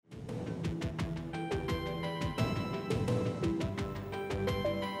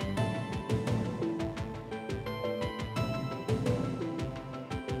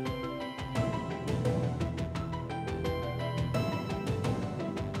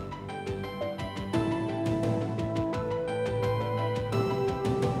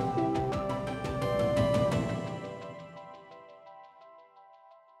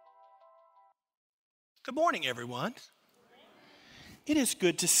Good morning, everyone. It is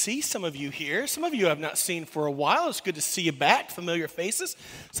good to see some of you here. Some of you I've not seen for a while. It's good to see you back, familiar faces.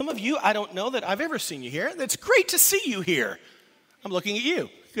 Some of you, I don't know that I've ever seen you here. It's great to see you here. I'm looking at you.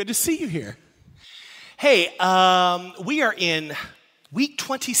 Good to see you here. Hey, we are in week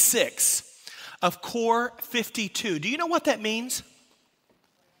 26 of Core 52. Do you know what that means?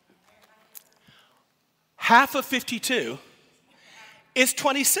 Half of 52 is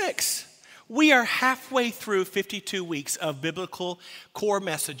 26. We are halfway through 52 weeks of biblical core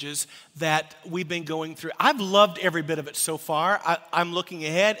messages that we've been going through. I've loved every bit of it so far. I'm looking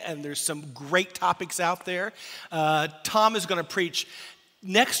ahead, and there's some great topics out there. Tom is going to preach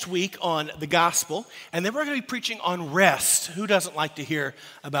next week on the gospel, and then we're going to be preaching on rest. Who doesn't like to hear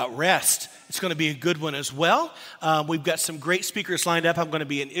about rest? It's going to be a good one as well. We've got some great speakers lined up. I'm going to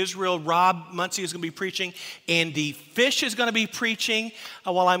be in Israel. Rob Muncie is going to be preaching. Andy Fish is going to be preaching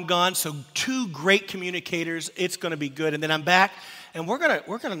while I'm gone. So two great communicators. It's going to be good. And then I'm back, and we're going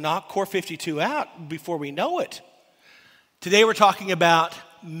to knock Core 52 out before we know it. Today we're talking about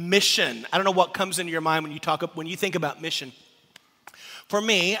mission. I don't know what comes into your mind when you think about mission. For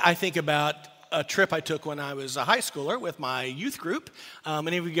me, I think about a trip I took when I was a high schooler with my youth group.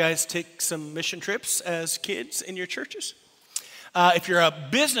 Any of you guys take some mission trips as kids in your churches? If you're a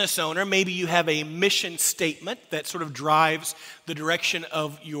business owner, maybe you have a mission statement that sort of drives the direction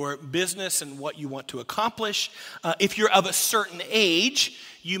of your business and what you want to accomplish. If you're of a certain age,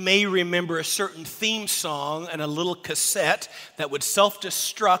 you may remember a certain theme song and a little cassette that would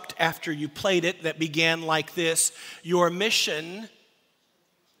self-destruct after you played it that began like this: "Your mission,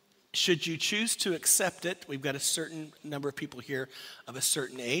 should you choose to accept it." We've got a certain number of people here of a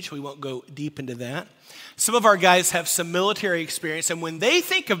certain age. We won't go deep into that. Some of our guys have some military experience, and when they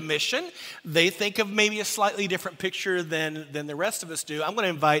think of mission, they think of maybe a slightly different picture than the rest of us do. I'm going to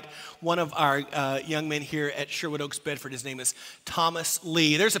invite one of our young men here at Sherwood Oaks, Bedford. His name is Thomas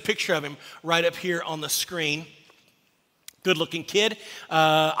Lee. There's a picture of him right up here on the screen. Good-looking kid.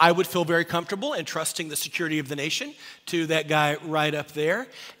 I would feel very comfortable entrusting the security of the nation to that guy right up there.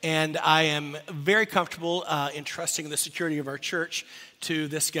 And I am very comfortable entrusting the security of our church to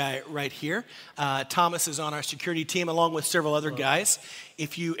this guy right here. Thomas is on our security team along with several other guys.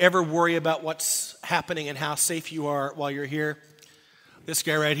 If you ever worry about what's happening and how safe you are while you're here, this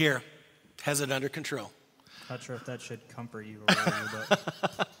guy right here has it under control. Not sure if that should comfort you or worry you,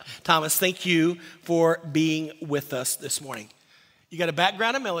 but Thomas, thank you for being with us this morning. You got a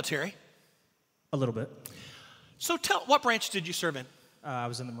background in military. a little bit. So what branch did you serve in? I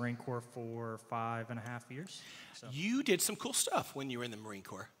was in the Marine Corps for 5.5 years. So. You did some cool stuff when you were in the Marine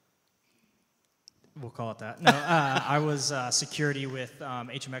Corps. We'll call it that. No, I was security with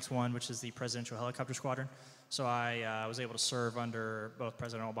HMX-1, which is the Presidential Helicopter Squadron. So I was able to serve under both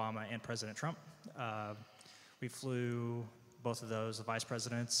President Obama and President Trump. We flew both of those, the vice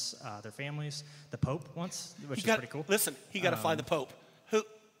presidents, their families, the Pope once, which is pretty cool. Listen, he got to fly the Pope. Who?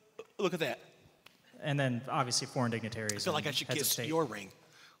 Look at that. And then, obviously, foreign dignitaries. I feel like I should kiss your ring.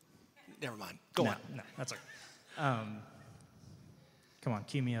 Never mind. Go on. No, that's okay. Come on,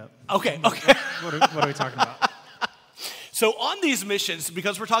 cue me up. Okay. What are we talking about? So on these missions,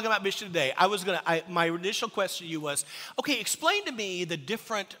 because we're talking about mission today, my initial question to you was, okay, explain to me the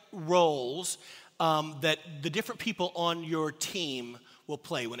different roles that the different people on your team will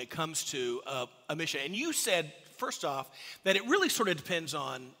play when it comes to a mission. And you said, first off, that it really sort of depends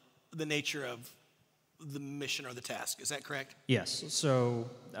on the nature of the mission or the task. Is that correct? Yes. So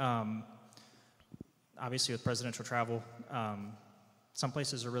obviously with presidential travel, some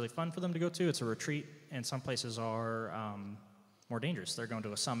places are really fun for them to go to. It's a retreat, and some places are more dangerous. They're going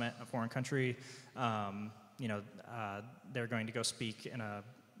to a summit, a foreign country. They're going to go speak in a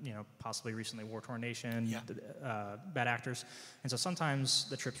possibly recently war-torn nation, bad actors. And so sometimes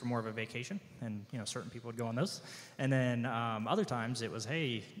the trips were more of a vacation, and, certain people would go on those. And then other times it was,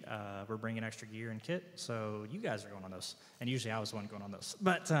 hey, we're bringing extra gear and kit, so you guys are going on those. And usually I was the one going on those.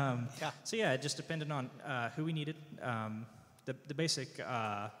 But, so yeah, it just depended on who we needed. The basic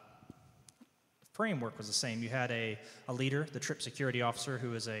framework was the same. You had a leader, the trip security officer,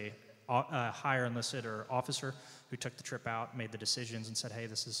 who was a higher enlisted or officer who took the trip out, made the decisions, and said, hey,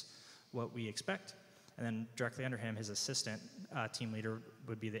 this is what we expect. And then directly under him, his assistant team leader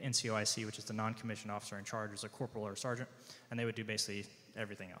would be the NCOIC, which is the non-commissioned officer in charge, as a corporal or a sergeant, and they would do basically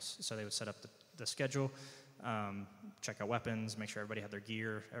everything else. So they would set up the schedule, check out weapons, make sure everybody had their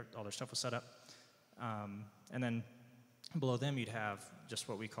gear, all their stuff was set up. And then below them, you'd have just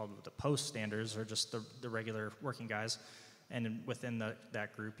what we called the post standards, or just the regular working guys. And then within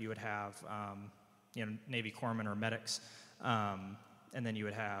that group, you would have Navy corpsmen or medics, And then you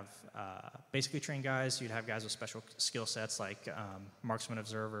would have basically trained guys. You'd have guys with special skill sets like marksman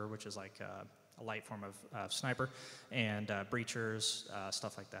observer, which is like a light form of sniper, and breachers,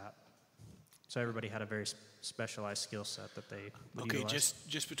 stuff like that. So everybody had a very specialized skill set that they would utilize.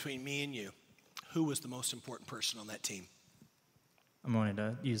 Just between me and you, who was the most important person on that team? I'm going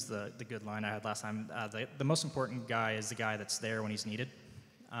to use the good line I had last time. The most important guy is the guy that's there when he's needed.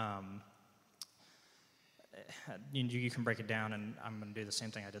 You can break it down, and I'm going to do the same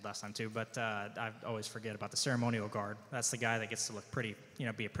thing I did last time too, but I always forget about the ceremonial guard. That's the guy that gets to look pretty,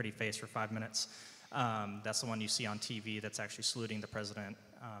 be a pretty face for 5 minutes. That's the one you see on TV that's actually saluting the president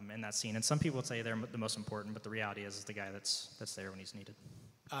in that scene. And some people would say they're the most important, but the reality is the guy that's there when he's needed.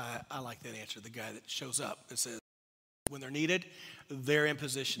 I like that answer, the guy that shows up and says, when they're needed, they're in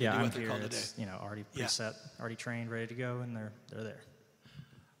position to do what they're called to do. Already preset, already trained, ready to go, and they're there.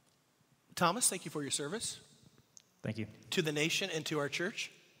 Thomas, thank you for your service. Thank you. To the nation and to our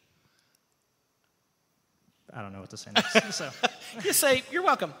church. I don't know what to say next. So. Just say, you're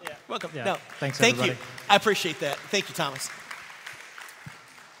welcome. Yeah. Welcome. Yeah. No, Thanks, thank everybody. you. I appreciate that. Thank you, Thomas.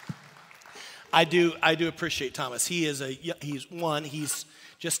 I do appreciate Thomas. He's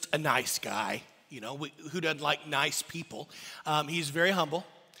just a nice guy. Who doesn't like nice people? He's very humble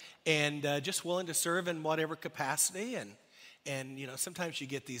and just willing to serve in whatever capacity. And sometimes you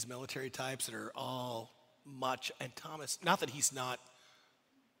get these military types that are all much. And Thomas, not that he's not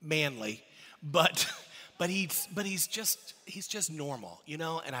manly, but he's just normal,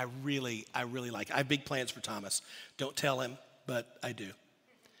 And I really like it. I have big plans for Thomas. Don't tell him, but I do.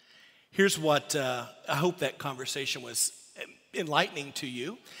 Here's what I hope that conversation was enlightening to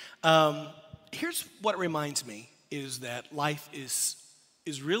you. Here's what it reminds me is that life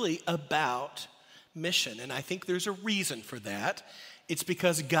is really about mission. And I think there's a reason for that. It's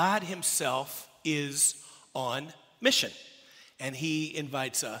because God himself is on mission. And he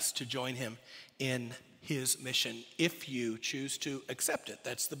invites us to join him in his mission if you choose to accept it.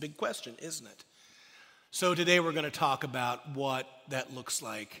 That's the big question, isn't it? So today we're going to talk about what that looks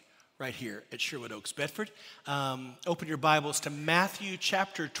like right here at Sherwood Oaks, Bedford. Open your Bibles to Matthew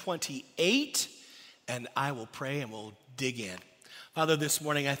chapter 28, and I will pray and we'll dig in. Father, this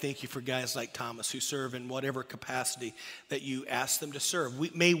morning I thank you for guys like Thomas who serve in whatever capacity that you ask them to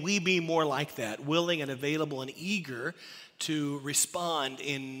serve. May we be more like that, willing and available and eager to respond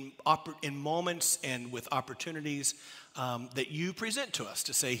in moments and with opportunities that you present to us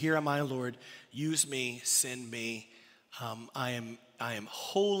to say, here am I, Lord, use me, send me. I am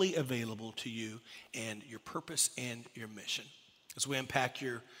wholly available to you and your purpose and your mission. As we unpack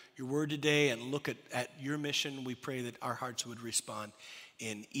your word today and look at your mission, we pray that our hearts would respond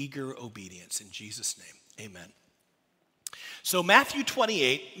in eager obedience. In Jesus' name, amen. So Matthew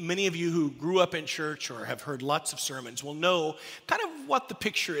 28, many of you who grew up in church or have heard lots of sermons will know kind of what the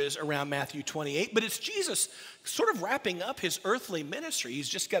picture is around Matthew 28, but it's Jesus sort of wrapping up his earthly ministry. He's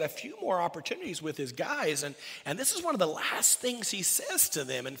just got a few more opportunities with his guys, and this is one of the last things he says to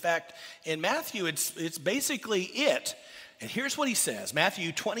them. In fact, in Matthew, it's basically it. And here's what he says,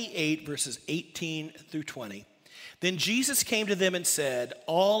 Matthew 28, verses 18 through 20. Then Jesus came to them and said,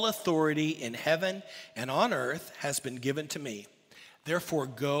 all authority in heaven and on earth has been given to me. Therefore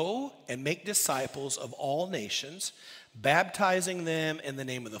go and make disciples of all nations, baptizing them in the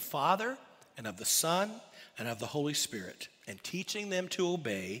name of the Father and of the Son and of the Holy Spirit, and teaching them to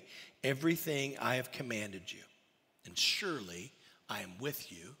obey everything I have commanded you. And surely I am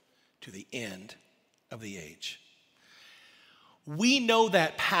with you to the end of the age. We know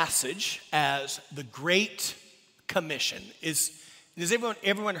that passage as the Great Commission. Has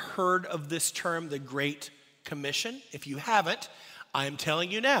everyone heard of this term, the Great Commission? If you haven't, I'm telling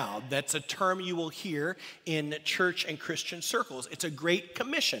you now, that's a term you will hear in church and Christian circles. It's a Great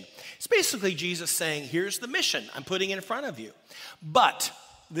Commission. It's basically Jesus saying, here's the mission I'm putting in front of you. But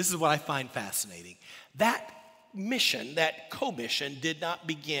this is what I find fascinating. That mission, that commission, did not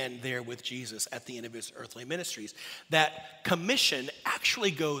begin there with Jesus at the end of his earthly ministries. That commission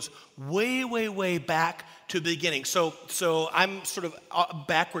actually goes way, way, way back to the beginning. So I'm sort of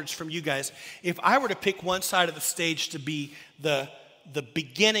backwards from you guys. If I were to pick one side of the stage to be the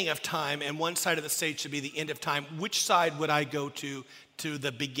beginning of time and one side of the stage to be the end of time, which side would I go to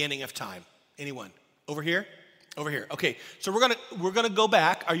the beginning of time? Anyone? Over here? Over here. Okay, so we're gonna go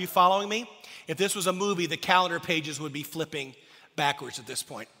back. Are you following me? If this was a movie, the calendar pages would be flipping backwards at this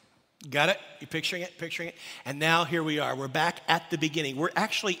point. Got it? You picturing it? Picturing it? And now here we are. We're back at the beginning. We're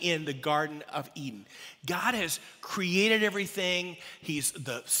actually in the Garden of Eden. God has created everything. He's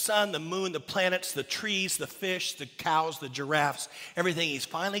the sun, the moon, the planets, the trees, the fish, the cows, the giraffes, everything. He's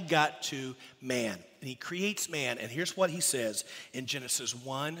finally got to man. and he creates man. And here's what he says in Genesis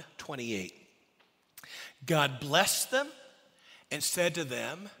 1:28. God blessed them and said to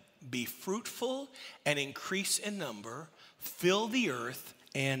them, be fruitful and increase in number, fill the earth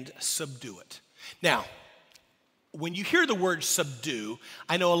and subdue it. Now, when you hear the word subdue,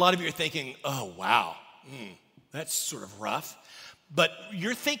 I know a lot of you are thinking, oh, wow, that's sort of rough. But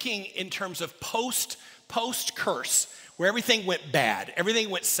you're thinking in terms of post-curse, where everything went bad, everything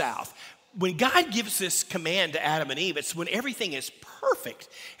went south. When God gives this command to Adam and Eve, it's when everything is perfect,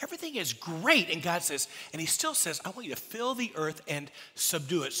 everything is great, and God says, and he still says, I want you to fill the earth and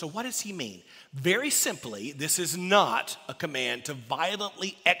subdue it. So what does he mean? Very simply, this is not a command to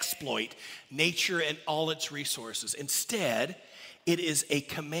violently exploit nature and all its resources. Instead, it is a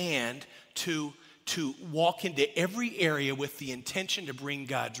command to walk into every area with the intention to bring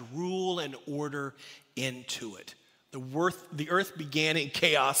God's rule and order into it. The earth began in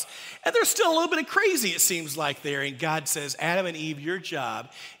chaos, and there's still a little bit of crazy, it seems like, there. And God says, Adam and Eve, your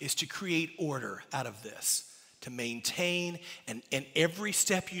job is to create order out of this, to maintain, and every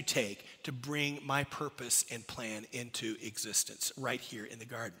step you take to bring my purpose and plan into existence right here in the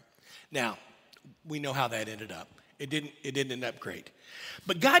garden. Now, we know how that ended up. It didn't end up great.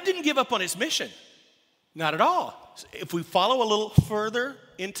 But God didn't give up on his mission. Not at all. If we follow a little further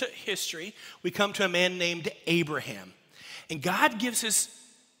into history, we come to a man named Abraham. And God gives his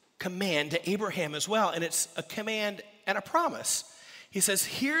command to Abraham as well, and it's a command and a promise. He says,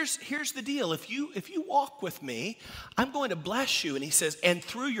 here's the deal. If you walk with me, I'm going to bless you. And he says, and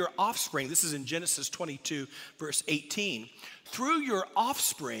through your offspring, this is in Genesis 22, verse 18, through your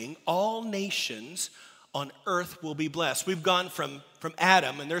offspring, all nations on earth will be blessed. We've gone from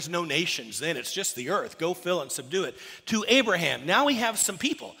Adam, and there's no nations then, it's just the earth, go fill and subdue it, to Abraham. Now we have some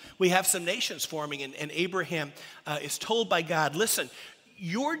people, we have some nations forming, and Abraham is told by God, listen,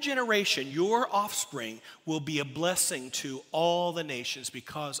 your generation, your offspring will be a blessing to all the nations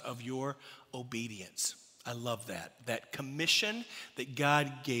because of your obedience. I love that. That commission that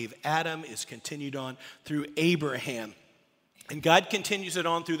God gave Adam is continued on through Abraham. And God continues it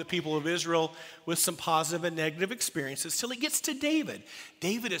on through the people of Israel with some positive and negative experiences till he gets to David.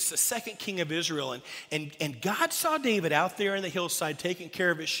 David is the second king of Israel. And God saw David out there in the hillside taking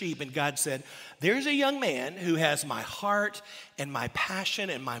care of his sheep. And God said, there's a young man who has my heart and my passion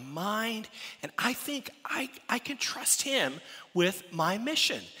and my mind. And I think I can trust him with my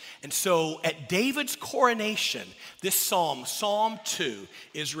mission. And so at David's coronation, this psalm, Psalm 2,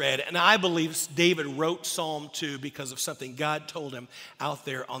 is read. And I believe David wrote Psalm 2 because of something God told him out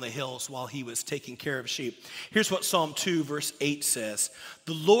there on the hills while he was taking care of sheep. Here's what Psalm 2, verse 8 says.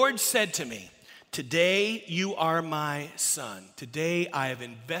 The Lord said to me, today you are my son. Today I have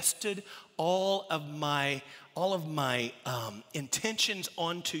invested all of my intentions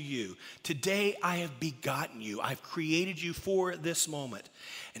onto you. Today I have begotten you. I've created you for this moment.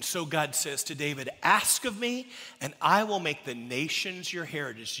 And so God says to David, ask of me, and I will make the nations your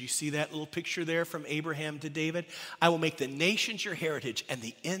heritage. You see that little picture there from Abraham to David? I will make the nations your heritage and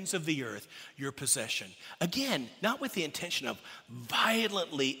the ends of the earth your possession. Again, not with the intention of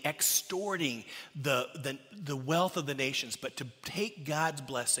violently extorting the wealth of the nations, but to take God's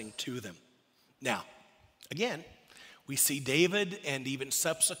blessing to them. Now, again, we see David and even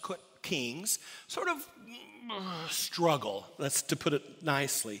subsequent kings sort of struggle, that's to put it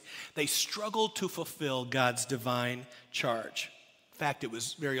nicely. They struggle to fulfill God's divine charge. In fact, it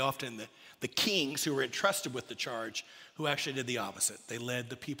was very often the kings who were entrusted with the charge who actually did the opposite. They led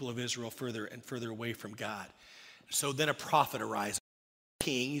the people of Israel further and further away from God. So then a prophet arises.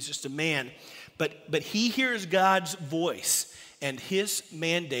 King, he's just a man, but he hears God's voice. And his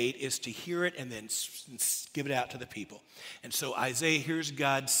mandate is to hear it and then give it out to the people. And so Isaiah hears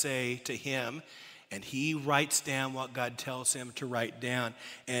God say to him, and he writes down what God tells him to write down.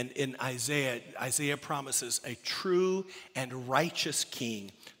 And in Isaiah promises a true and righteous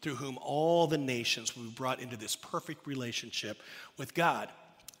king through whom all the nations will be brought into this perfect relationship with God.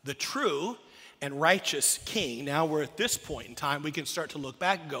 The true and righteous king, now we're at this point in time, we can start to look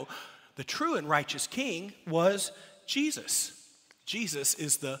back and go, the true and righteous king was Jesus. Jesus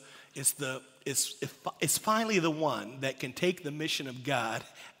is finally the one that can take the mission of God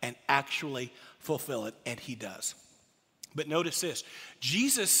and actually fulfill it, and he does. But notice this,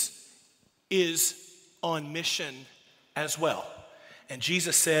 Jesus is on mission as well. And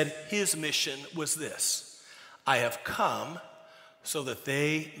Jesus said his mission was this: I have come so that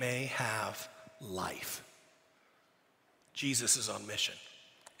they may have life. Jesus is on mission.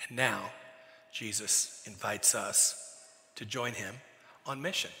 And now Jesus invites us to join him on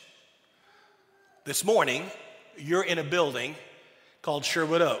mission. This morning, you're in a building called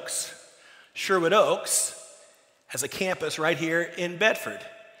Sherwood Oaks. Sherwood Oaks has a campus right here in Bedford.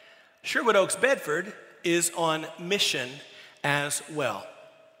 Sherwood Oaks, Bedford is on mission as well.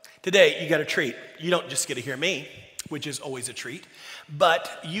 Today, you got a treat. You don't just get to hear me, which is always a treat, but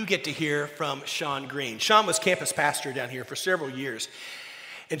you get to hear from Sean Green. Sean was campus pastor down here for several years.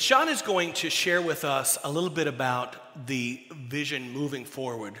 And Sean is going to share with us a little bit about the vision moving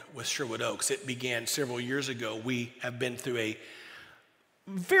forward with Sherwood Oaks. It began several years ago. We have been through a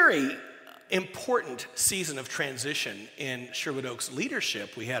very important season of transition in Sherwood Oaks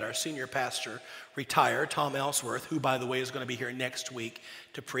leadership. We had our senior pastor retire, Tom Ellsworth, who, by the way, is going to be here next week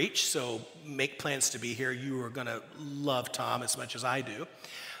to preach. So make plans to be here. You are going to love Tom as much as I do.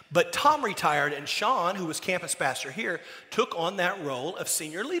 But Tom retired, and Sean, who was campus pastor here, took on that role of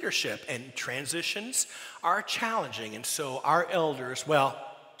senior leadership. And transitions are challenging. And so our elders, well,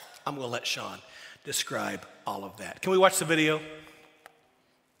 I'm going to let Sean describe all of that. Can we watch the video?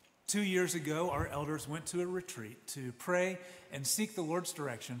 2 years ago, our elders went to a retreat to pray and seek the Lord's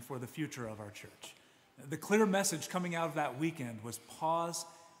direction for the future of our church. The clear message coming out of that weekend was pause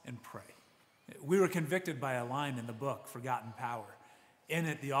and pray. We were convicted by a line in the book, Forgotten Power. In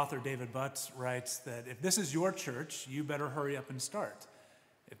it, the author David Butts writes that if this is your church, you better hurry up and start.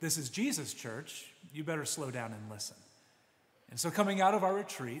 If this is Jesus' church, you better slow down and listen. And so coming out of our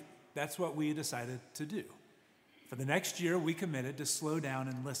retreat, that's what we decided to do. For the next year, we committed to slow down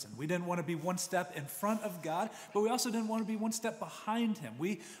and listen. We didn't want to be one step in front of God, but we also didn't want to be one step behind him.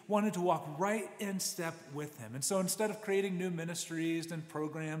 We wanted to walk right in step with him. And so instead of creating new ministries and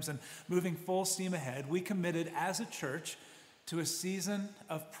programs and moving full steam ahead, we committed as a church to a season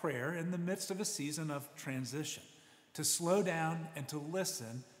of prayer in the midst of a season of transition, to slow down and to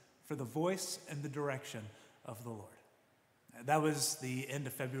listen for the voice and the direction of the Lord. That was the end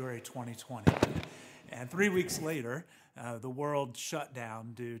of February 2020. And 3 weeks later, the world shut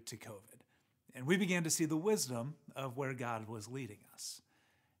down due to COVID. And we began to see the wisdom of where God was leading us.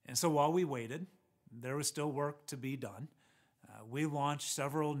 And so while we waited, there was still work to be done. We launched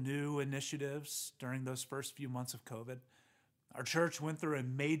several new initiatives during those first few months of COVID. Our church went through a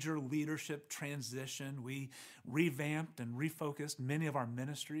major leadership transition. We revamped and refocused many of our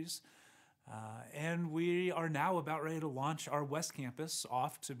ministries. And we are now about ready to launch our West Campus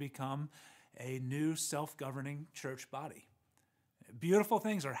off to become a new self-governing church body. Beautiful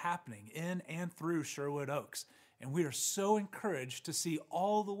things are happening in and through Sherwood Oaks, and we are so encouraged to see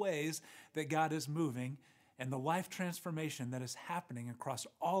all the ways that God is moving and the life transformation that is happening across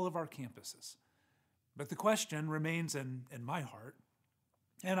all of our campuses. But the question remains in my heart,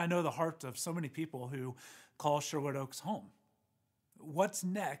 and I know the heart of so many people who call Sherwood Oaks home. What's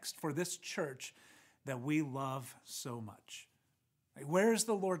next for this church that we love so much? Where is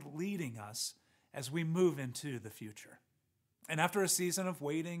the Lord leading us as we move into the future? And after a season of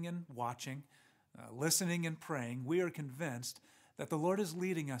waiting and watching, listening and praying, we are convinced that the Lord is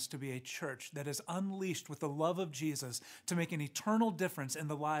leading us to be a church that is unleashed with the love of Jesus to make an eternal difference in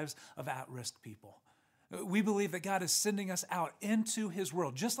the lives of at-risk people. We believe that God is sending us out into his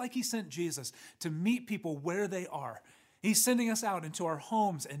world, just like he sent Jesus to meet people where they are. He's sending us out into our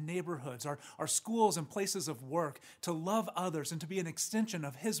homes and neighborhoods, our schools and places of work to love others and to be an extension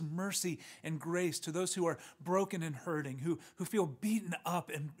of his mercy and grace to those who are broken and hurting, who feel beaten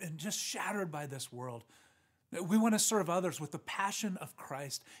up and just shattered by this world. We want to serve others with the passion of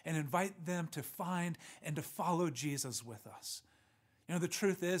Christ and invite them to find and to follow Jesus with us. You know, the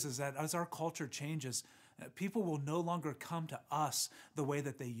truth is that as our culture changes, people will no longer come to us the way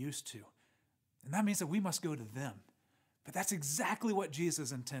that they used to. And that means that we must go to them. But that's exactly what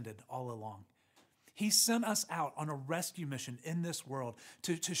Jesus intended all along. He sent us out on a rescue mission in this world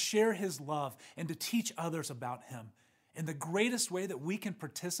to share his love and to teach others about him. And the greatest way that we can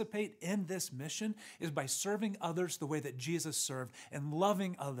participate in this mission is by serving others the way that Jesus served and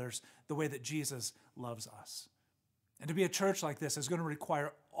loving others the way that Jesus loves us. And to be a church like this is going to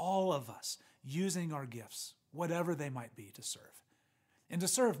require all of us using our gifts, whatever they might be, to serve. And to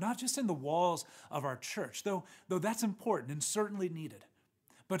serve not just in the walls of our church, though that's important and certainly needed,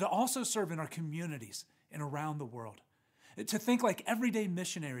 but to also serve in our communities and around the world. To think like everyday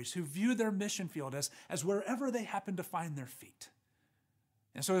missionaries who view their mission field as wherever they happen to find their feet.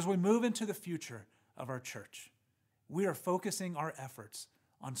 And so as we move into the future of our church, we are focusing our efforts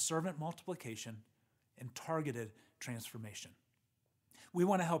on servant multiplication and targeted transformation. We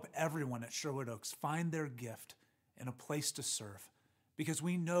want to help everyone at Sherwood Oaks find their gift and a place to serve, because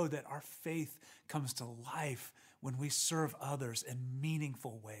we know that our faith comes to life when we serve others in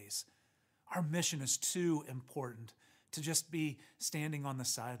meaningful ways. Our mission is too important to just be standing on the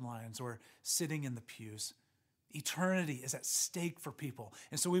sidelines or sitting in the pews. Eternity is at stake for people.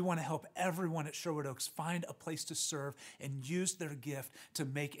 And so we want to help everyone at Sherwood Oaks find a place to serve and use their gift to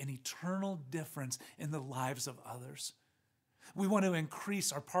make an eternal difference in the lives of others. We want to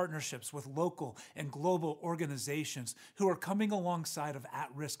increase our partnerships with local and global organizations who are coming alongside of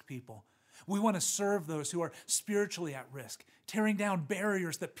at-risk people. We want to serve those who are spiritually at risk, tearing down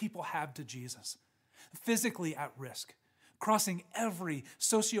barriers that people have to Jesus. Physically at risk, crossing every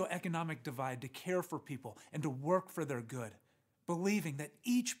socioeconomic divide to care for people and to work for their good, believing that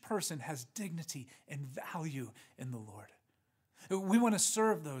each person has dignity and value in the Lord. We want to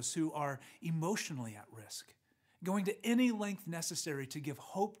serve those who are emotionally at risk, going to any length necessary to give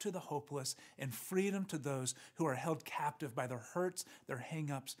hope to the hopeless and freedom to those who are held captive by their hurts, their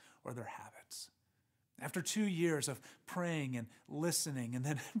hang-ups, or their habits. After 2 years of praying and listening and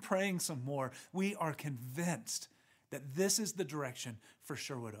then praying some more, we are convinced that this is the direction for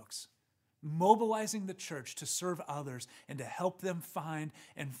Sherwood Oaks, mobilizing the church to serve others and to help them find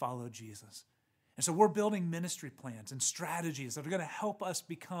and follow Jesus. And so we're building ministry plans and strategies that are going to help us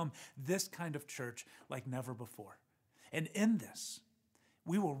become this kind of church like never before. And in this,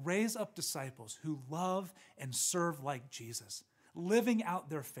 we will raise up disciples who love and serve like Jesus, living out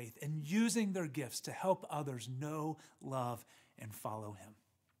their faith and using their gifts to help others know, love, and follow him.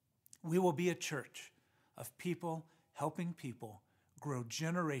 We will be a church of people helping people grow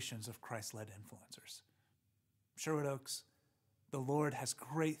generations of Christ-led influencers. Sherwood Oaks, the Lord has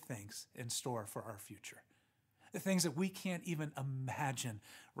great things in store for our future, the things that we can't even imagine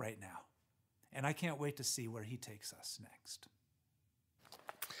right now. And I can't wait to see where he takes us next.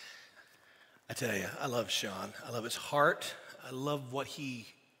 I tell you, I love Sean. I love his heart. I love what he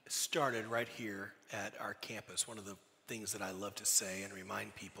started right here at our campus. One of the things that I love to say and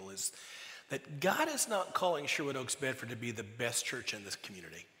remind people is that God is not calling Sherwood Oaks Bedford to be the best church in this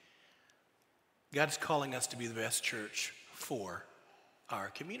community. God's calling us to be the best church for our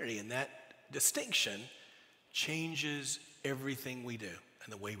community. And that distinction changes everything we do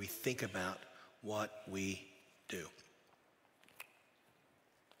and the way we think about what we do.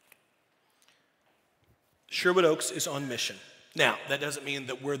 Sherwood Oaks is on mission. Now, that doesn't mean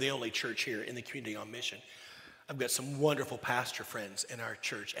that we're the only church here in the community on mission. I've got some wonderful pastor friends in our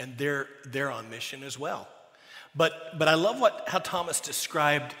church, and they're on mission as well. But I love how Thomas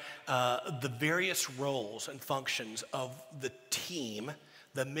described the various roles and functions of the team,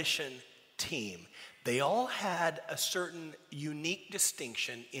 the mission team. They all had a certain unique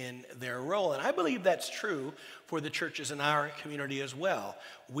distinction in their role, and I believe that's true for the churches in our community as well.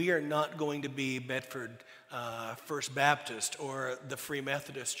 We are not going to be Bedford First Baptist or the Free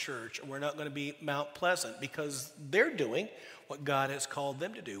Methodist Church. We're not going to be Mount Pleasant because they're doing what God has called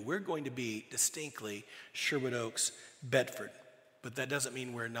them to do. We're going to be distinctly Sherwood Oaks Bedford. But that doesn't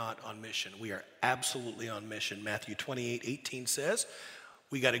mean we're not on mission. We are absolutely on mission. Matthew 28:18 says,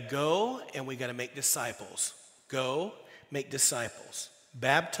 we got to go and we got to make disciples. Go, make disciples,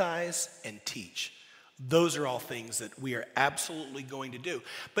 baptize, and teach. Those are all things that we are absolutely going to do.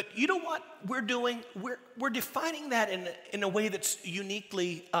 But you know what we're doing? We're defining that in a way that's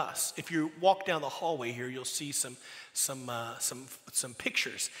uniquely us. If you walk down the hallway here, you'll see some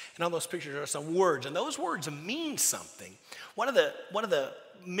pictures, and on those pictures are some words, and those words mean something. One of the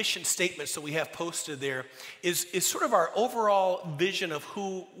mission statements that we have posted there is sort of our overall vision of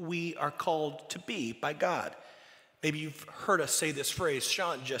who we are called to be by God. Maybe you've heard us say this phrase.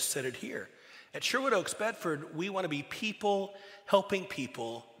 Sean just said it here. At Sherwood Oaks Bedford, we want to be people helping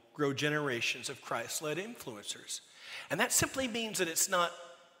people grow generations of Christ-led influencers. And that simply means that it's not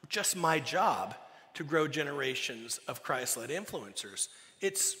just my job to grow generations of Christ-led influencers.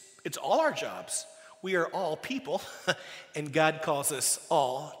 It's all our jobs. We are all people, and God calls us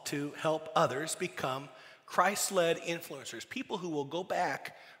all to help others become Christ-led influencers, people who will go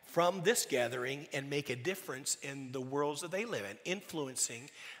back from this gathering and make a difference in the worlds that they live in, influencing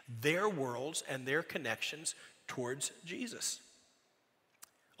their worlds and their connections towards Jesus.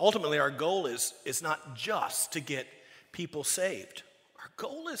 Ultimately, our goal is not just to get people saved. Our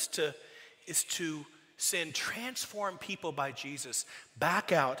goal is to send transformed people by Jesus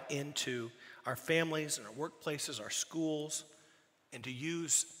back out into our families and our workplaces, our schools, and to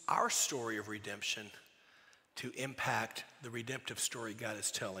use our story of redemption to impact the redemptive story God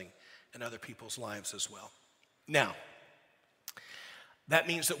is telling in other people's lives as well. Now, that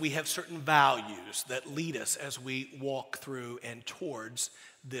means that we have certain values that lead us as we walk through and towards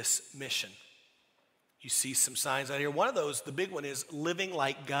this mission. You see some signs out here. One of those, the big one, is living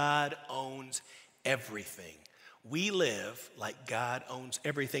like God owns everything. We live like God owns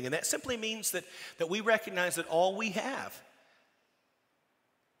everything. And that simply means that we recognize that all we have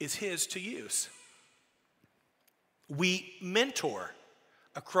is His to use. We mentor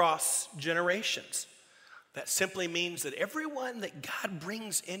across generations. That simply means that everyone that God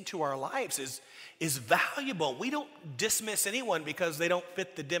brings into our lives is valuable. We don't dismiss anyone because they don't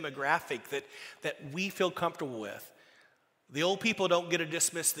fit the demographic that we feel comfortable with. The old people don't get to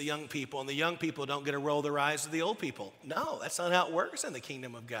dismiss the young people, and the young people don't get to roll their eyes at the old people. No, that's not how it works in the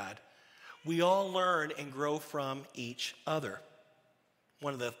kingdom of God. We all learn and grow from each other.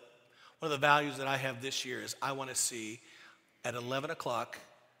 One of the values that I have this year is I want to see at 11 o'clock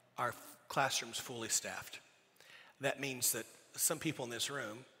our classrooms fully staffed. That means that some people in this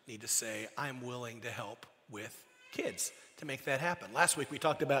room need to say, I'm willing to help with kids to make that happen. Last week we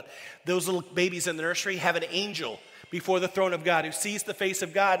talked about those little babies in the nursery have an angel before the throne of God who sees the face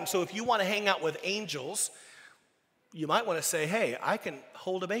of God. And so if you want to hang out with angels, you might want to say, hey, I can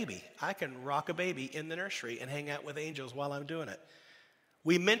hold a baby. I can rock a baby in the nursery and hang out with angels while I'm doing it.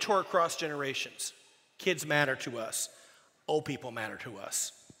 We mentor across generations. Kids matter to us. Old people matter to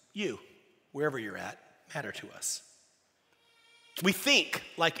us. You, wherever you're at, matter to us. We think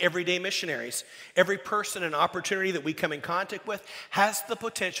like everyday missionaries. Every person and opportunity that we come in contact with has the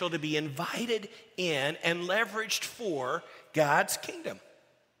potential to be invited in and leveraged for God's kingdom.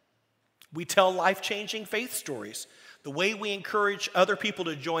 We tell life-changing faith stories. The way we encourage other people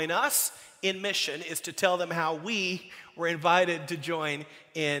to join us in mission is to tell them how we were invited to join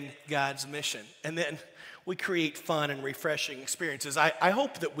in God's mission. And then we create fun and refreshing experiences. I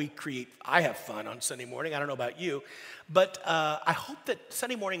hope that I have fun on Sunday morning. I don't know about you, but I hope that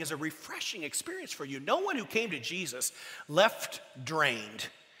Sunday morning is a refreshing experience for you. No one who came to Jesus left drained.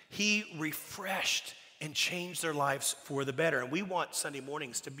 He refreshed and changed their lives for the better. And we want Sunday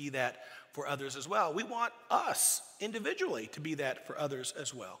mornings to be that for others as well. We want us individually to be that for others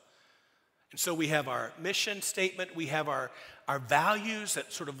as well. And so we have our mission statement, we have our values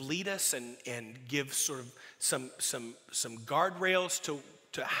that sort of lead us and give sort of some guardrails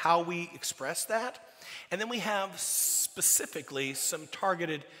to how we express that. And then we have specifically some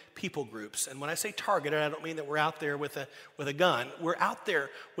targeted people groups. And when I say targeted, I don't mean that we're out there with a gun. We're out there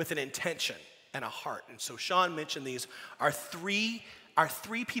with an intention and a heart. And so Sean mentioned these are three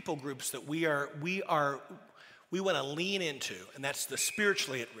people groups that we want to lean into, and that's the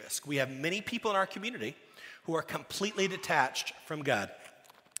spiritually at risk. We have many people in our community who are completely detached from God.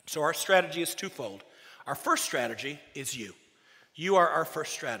 So our strategy is twofold. Our first strategy is you. You are our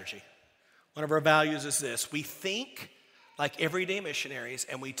first strategy. One of our values is this: we think like everyday missionaries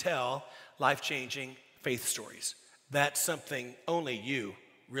and we tell life-changing faith stories. That's something only you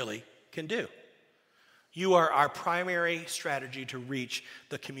really can do. You are our primary strategy to reach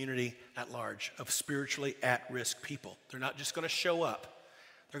the community at large of spiritually at-risk people. They're not just going to show up.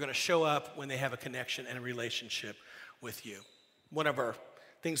 They're going to show up when they have a connection and a relationship with you. One of our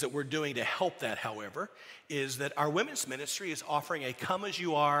things that we're doing to help that, however, is that our women's ministry is offering a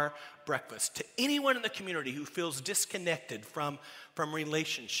come-as-you-are breakfast to anyone in the community who feels disconnected from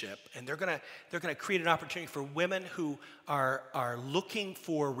relationship. And they're going to create an opportunity for women who are looking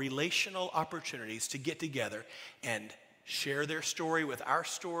for relational opportunities to get together and share their story with our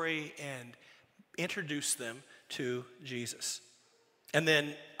story and introduce them to Jesus. And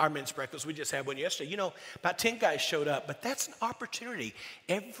then our men's breakfast, we just had one yesterday. You know, about 10 guys showed up, but that's an opportunity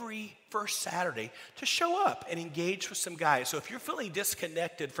every first Saturday to show up and engage with some guys. So if you're feeling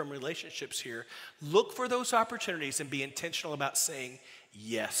disconnected from relationships here, look for those opportunities and be intentional about saying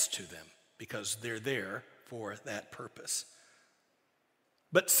yes to them because they're there for that purpose.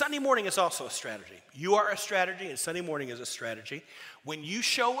 But Sunday morning is also a strategy. You are a strategy, and Sunday morning is a strategy. When you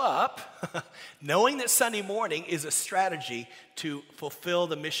show up, knowing that Sunday morning is a strategy to fulfill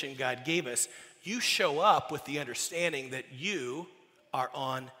the mission God gave us, you show up with the understanding that you are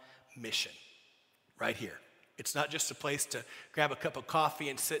on mission right here. It's not just a place to grab a cup of coffee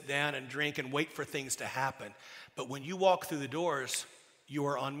and sit down and drink and wait for things to happen. But when you walk through the doors, you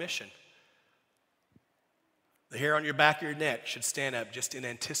are on mission. The hair on your back of your neck should stand up just in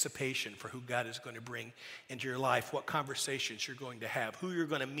anticipation for who God is going to bring into your life, what conversations you're going to have, who you're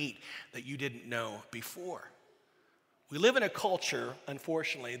going to meet that you didn't know before. We live in a culture,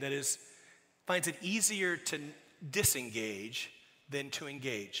 unfortunately, that finds it easier to disengage than to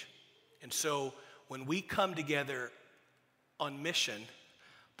engage. And so when we come together on mission,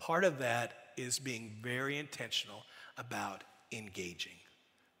 part of that is being very intentional about engaging.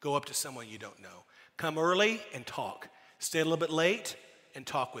 Go up to someone you don't know. Come early and talk. Stay a little bit late and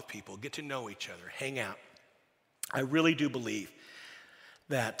talk with people. Get to know each other. Hang out. I really do believe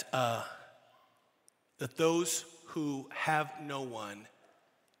that those who have no one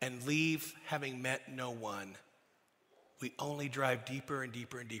and leave having met no one we only drive deeper and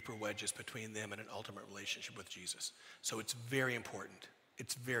deeper and deeper wedges between them and an ultimate relationship with Jesus. So it's very important.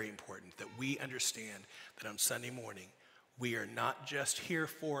 It's very important that we understand that on Sunday morning, we are not just here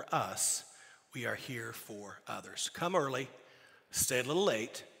for us, we are here for others. Come early, stay a little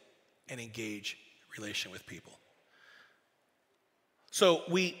late, and engage relation with people. So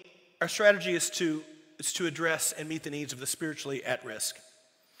our strategy is to address and meet the needs of the spiritually at risk.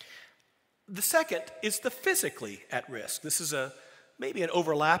 The second is the physically at risk. This is maybe an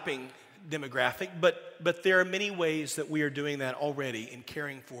overlapping demographic, but there are many ways that we are doing that already in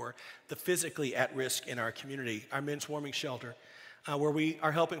caring for the physically at risk in our community. Our men's warming shelter, where we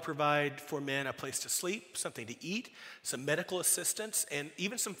are helping provide for men a place to sleep, something to eat, some medical assistance, and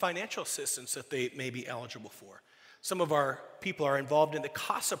even some financial assistance that they may be eligible for. Some of our people are involved in the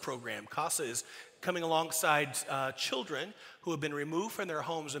CASA program. CASA is coming alongside children who have been removed from their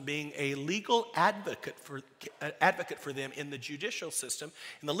homes and being a legal advocate for them in the judicial system,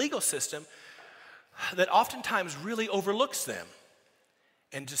 in the legal system, that oftentimes really overlooks them.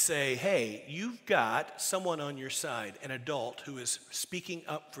 And to say, hey, you've got someone on your side, an adult who is speaking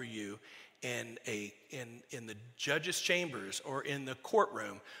up for you in the judge's chambers or in the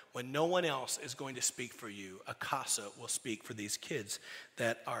courtroom when no one else is going to speak for you. A CASA will speak for these kids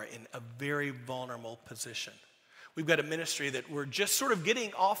that are in a very vulnerable position. We've got a ministry that we're just sort of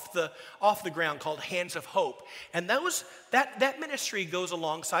getting off the ground called Hands of Hope. And that ministry goes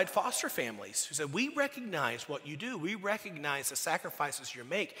alongside foster families who said, we recognize what you do. We recognize the sacrifices you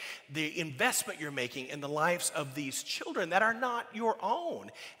make, the investment you're making in the lives of these children that are not your own,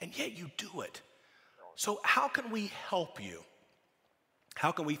 and yet you do it. So how can we help you?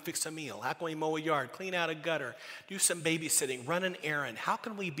 How can we fix a meal? How can we mow a yard, clean out a gutter, do some babysitting, run an errand? How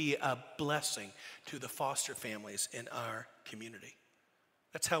can we be a blessing to the foster families in our community?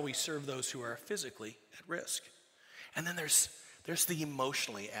 That's how we serve those who are physically at risk. And then there's the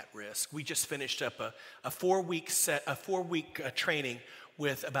emotionally at risk. We just finished up a 4-week training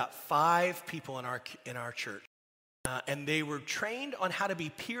with about 5 people in our church, and they were trained on how to be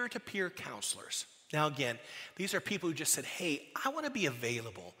peer-to-peer counselors. Now again, these are people who just said, hey, I want to be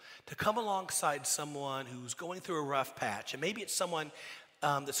available to come alongside someone who's going through a rough patch. And maybe it's someone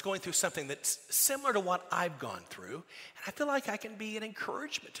that's going through something that's similar to what I've gone through. And I feel like I can be an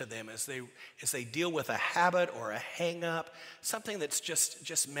encouragement to them as they deal with a habit or a hang-up, something that's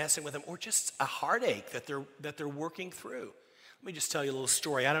just messing with them, or just a heartache that they're working through. Let me just tell you a little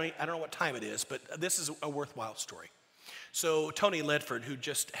story. I don't know what time it is, but this is a worthwhile story. So Tony Bedford, who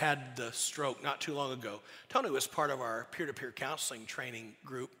just had the stroke not too long ago, Tony was part of our peer-to-peer counseling training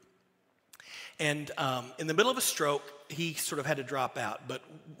group. And in the middle of a stroke, he sort of had to drop out. But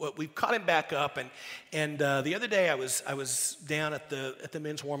we caught him back up. And the other day, I was down at the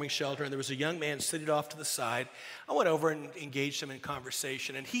men's warming shelter, and there was a young man seated off to the side. I went over and engaged him in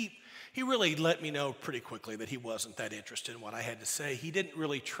conversation, and he really let me know pretty quickly that he wasn't that interested in what I had to say. He didn't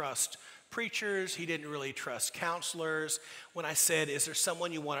really trust preachers. He didn't really trust counselors. When I said, is there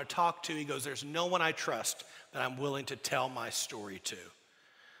someone you want to talk to? He goes, there's no one I trust that I'm willing to tell my story to.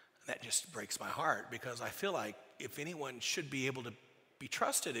 That just breaks my heart, because I feel like if anyone should be able to be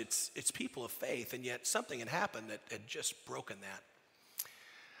trusted, it's people of faith, and yet something had happened that had just broken that.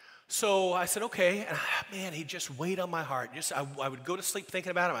 So I said, okay, and man, he just weighed on my heart. I would go to sleep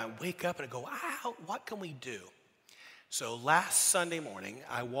thinking about him. I'd wake up and I'd go, what can we do? So last Sunday morning,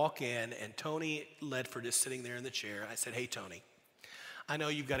 I walk in, and Tony Bedford is sitting there in the chair. I said, hey, Tony, I know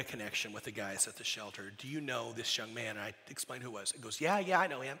you've got a connection with the guys at the shelter. Do you know this young man? And I explained who it was. He goes, yeah, I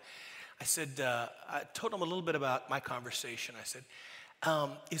know him. I said, I told him a little bit about my conversation. I said,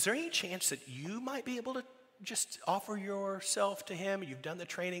 is there any chance that you might be able to just offer yourself to him? You've done the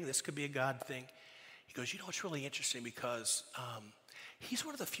training. This could be a God thing. He goes, it's really interesting, because he's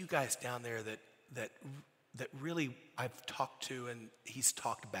one of the few guys down there that really I've talked to, and he's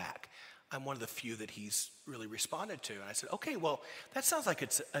talked back. I'm one of the few that he's really responded to. And I said, okay, well, that sounds like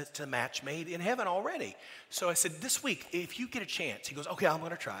it's a match made in heaven already. So I said, this week, if you get a chance, he goes, okay, I'm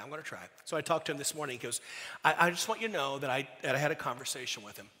going to try. So I talked to him this morning. He goes, I just want you to know that I had a conversation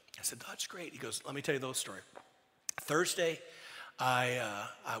with him. I said, that's great. He goes, let me tell you the whole story. Thursday, I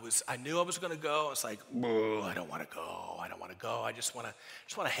knew I was going to go. I was like, I don't want to go. I just want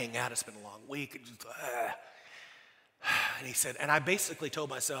to hang out. It's been a long week. And he said, and I basically told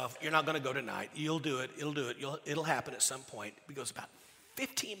myself, you're not going to go tonight. You'll do it. It'll happen at some point. He goes, about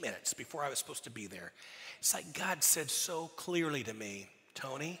 15 minutes before I was supposed to be there. It's like God said so clearly to me,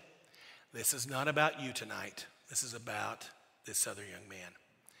 Tony, this is not about you tonight. This is about this other young man.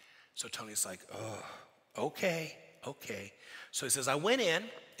 So Tony's like, oh, okay. okay. So he says, I went in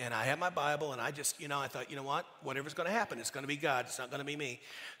and I had my Bible and I just, I thought, you know what? Whatever's going to happen, it's going to be God. It's not going to be me.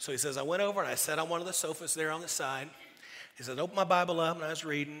 So he says, I went over and I sat on one of the sofas there on the side. He said, I opened my Bible up and I was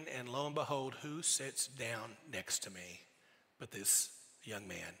reading, and lo and behold, who sits down next to me but this young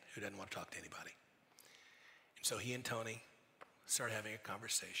man who doesn't want to talk to anybody? And so he and Tony started having a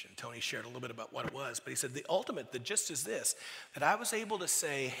conversation. Tony shared a little bit about what it was, but he said the gist is this, that I was able to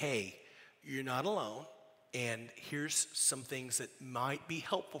say, hey, you're not alone, and here's some things that might be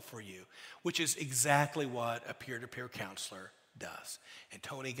helpful for you, which is exactly what a peer-to-peer counselor does. And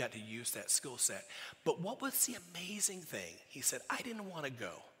Tony got to use that skill set. But what was the amazing thing? He said, I didn't want to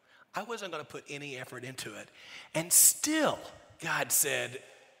go. I wasn't going to put any effort into it. And still, God said,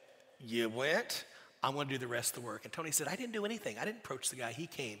 you went? I'm going to do the rest of the work. And Tony said, I didn't do anything. I didn't approach the guy. He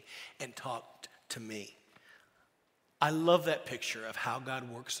came and talked to me. I love that picture of how God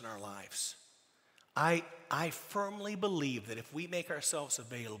works in our lives. I firmly believe that if we make ourselves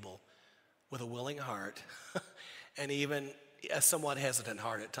available with a willing heart and even a somewhat hesitant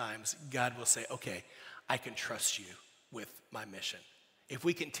heart at times, God will say, okay, I can trust you with my mission. If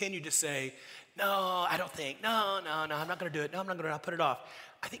we continue to say, no, I don't think, no, I'm not going to do it. No, I'm not going to, I'll put it off.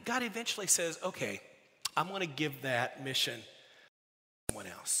 I think God eventually says, okay, I'm going to give that mission to someone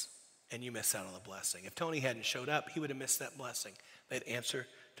else. And you miss out on the blessing. If Tony hadn't showed up, he would have missed that blessing, that answer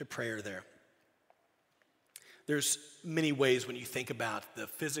to prayer there. There's many ways when you think about the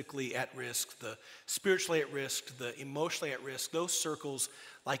physically at risk, the spiritually at risk, the emotionally at risk, those circles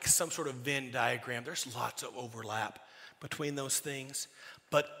like some sort of Venn diagram. There's lots of overlap between those things,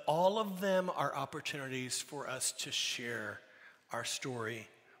 but all of them are opportunities for us to share our story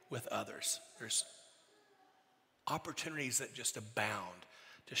with others. There's opportunities that just abound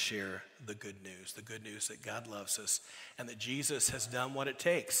to share the good news that God loves us and that Jesus has done what it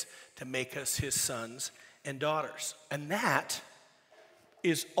takes to make us his sons and daughters. And that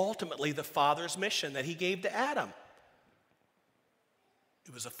is ultimately the Father's mission that he gave to Adam.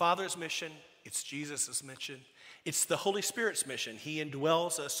 It was the Father's mission. It's Jesus' mission. It's the Holy Spirit's mission. He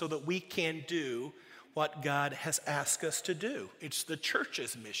indwells us so that we can do what God has asked us to do. It's the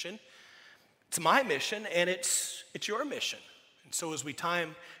church's mission. It's my mission, and it's your mission. And so as we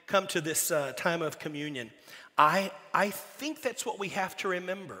come to this time of communion, I think that's what we have to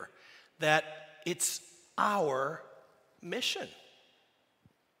remember, that it's our mission.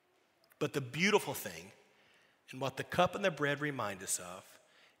 But the beautiful thing, and what the cup and the bread remind us of,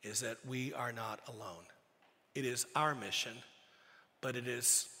 is that we are not alone. It is our mission, but it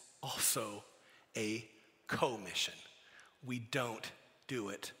is also a co-mission. We don't do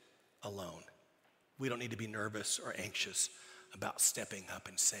it alone. We don't need to be nervous or anxious about stepping up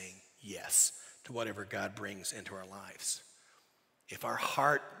and saying yes to whatever God brings into our lives. If our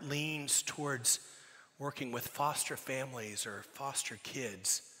heart leans towards working with foster families or foster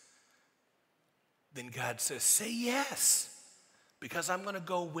kids, then God says, say yes, because I'm going to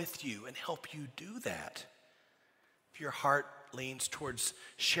go with you and help you do that. If your heart leans towards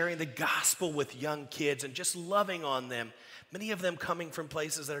sharing the gospel with young kids and just loving on them, many of them coming from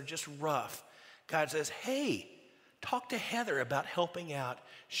places that are just rough, God says, hey, talk to Heather about helping out,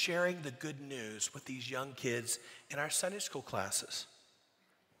 sharing the good news with these young kids in our Sunday school classes.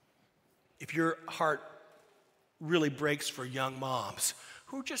 If your heart really breaks for young moms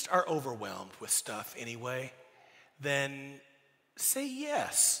who just are overwhelmed with stuff anyway, then say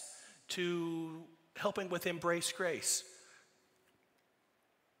yes to helping with Embrace Grace.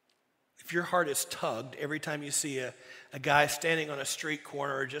 If your heart is tugged every time you see a guy standing on a street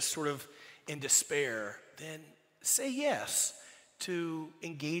corner or just sort of in despair, then say yes to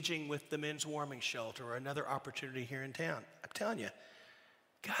engaging with the men's warming shelter or another opportunity here in town. I'm telling you,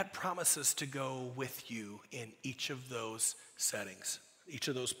 God promises to go with you in each of those settings, each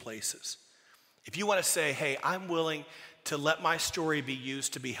of those places. If you want to say, hey, I'm willing to let my story be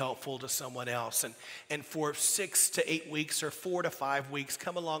used to be helpful to someone else, and for 6 to 8 weeks or 4 to 5 weeks,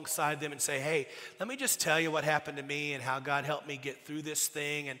 come alongside them and say, hey, let me just tell you what happened to me and how God helped me get through this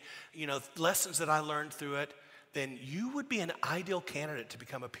thing and, lessons that I learned through it, then you would be an ideal candidate to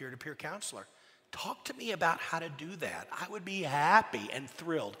become a peer-to-peer counselor. Talk to me about how to do that. I would be happy and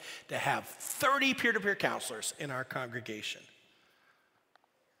thrilled to have 30 peer-to-peer counselors in our congregation.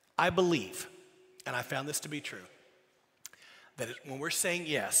 I believe, and I found this to be true, that when we're saying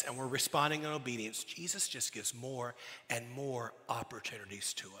yes and we're responding in obedience, Jesus just gives more and more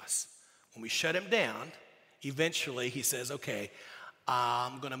opportunities to us. When we shut him down, eventually he says, okay,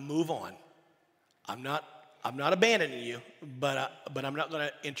 I'm going to move on. I'm not abandoning you, but I'm not going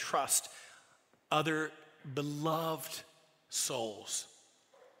to entrust other beloved souls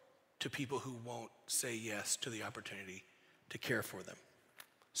to people who won't say yes to the opportunity to care for them.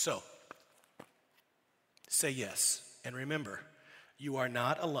 So, say yes. And remember, you are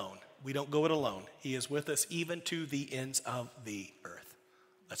not alone. We don't go it alone. He is with us even to the ends of the earth.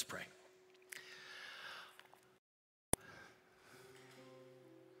 Let's pray.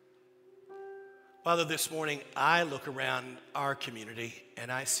 Father, this morning I look around our community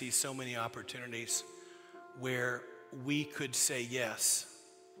and I see so many opportunities where we could say yes,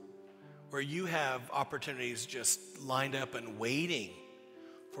 where you have opportunities just lined up and waiting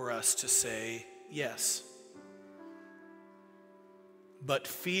for us to say yes. But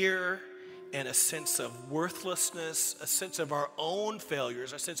fear and a sense of worthlessness, a sense of our own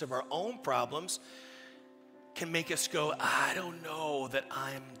failures, a sense of our own problems can make us go, I don't know that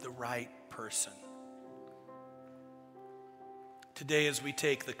I'm the right person. Today, as we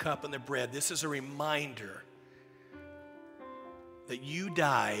take the cup and the bread, this is a reminder that you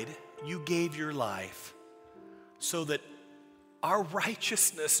died, you gave your life so that our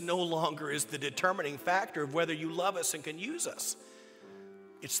righteousness no longer is the determining factor of whether you love us and can use us.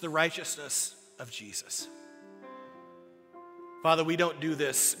 It's the righteousness of Jesus. Father, we don't do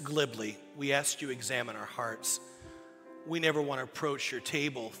this glibly. We ask you to examine our hearts. We never want to approach your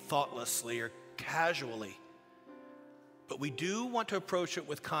table thoughtlessly or casually. But we do want to approach it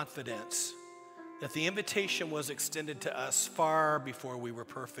with confidence that the invitation was extended to us far before we were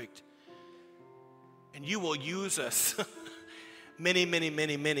perfect. And you will use us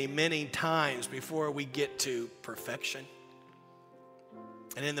many times before we get to perfection.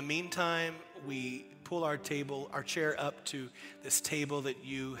 And in the meantime, we pull our chair up to this table that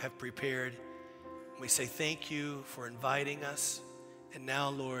you have prepared. We say thank you for inviting us. And now,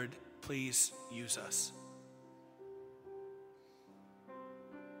 Lord, please use us.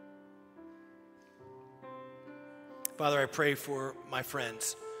 Father, I pray for my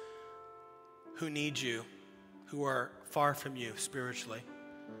friends who need you, who are far from you spiritually.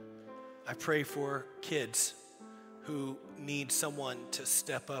 I pray for kids who need someone to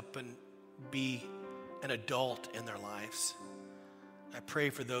step up and be an adult in their lives. I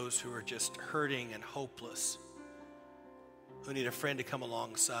pray for those who are just hurting and hopeless, who need a friend to come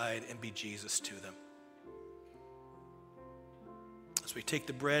alongside and be Jesus to them. As we take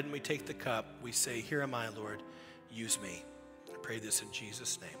the bread and we take the cup, we say, here am I, Lord. Use me. I pray this in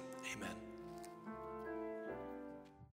Jesus' name. Amen.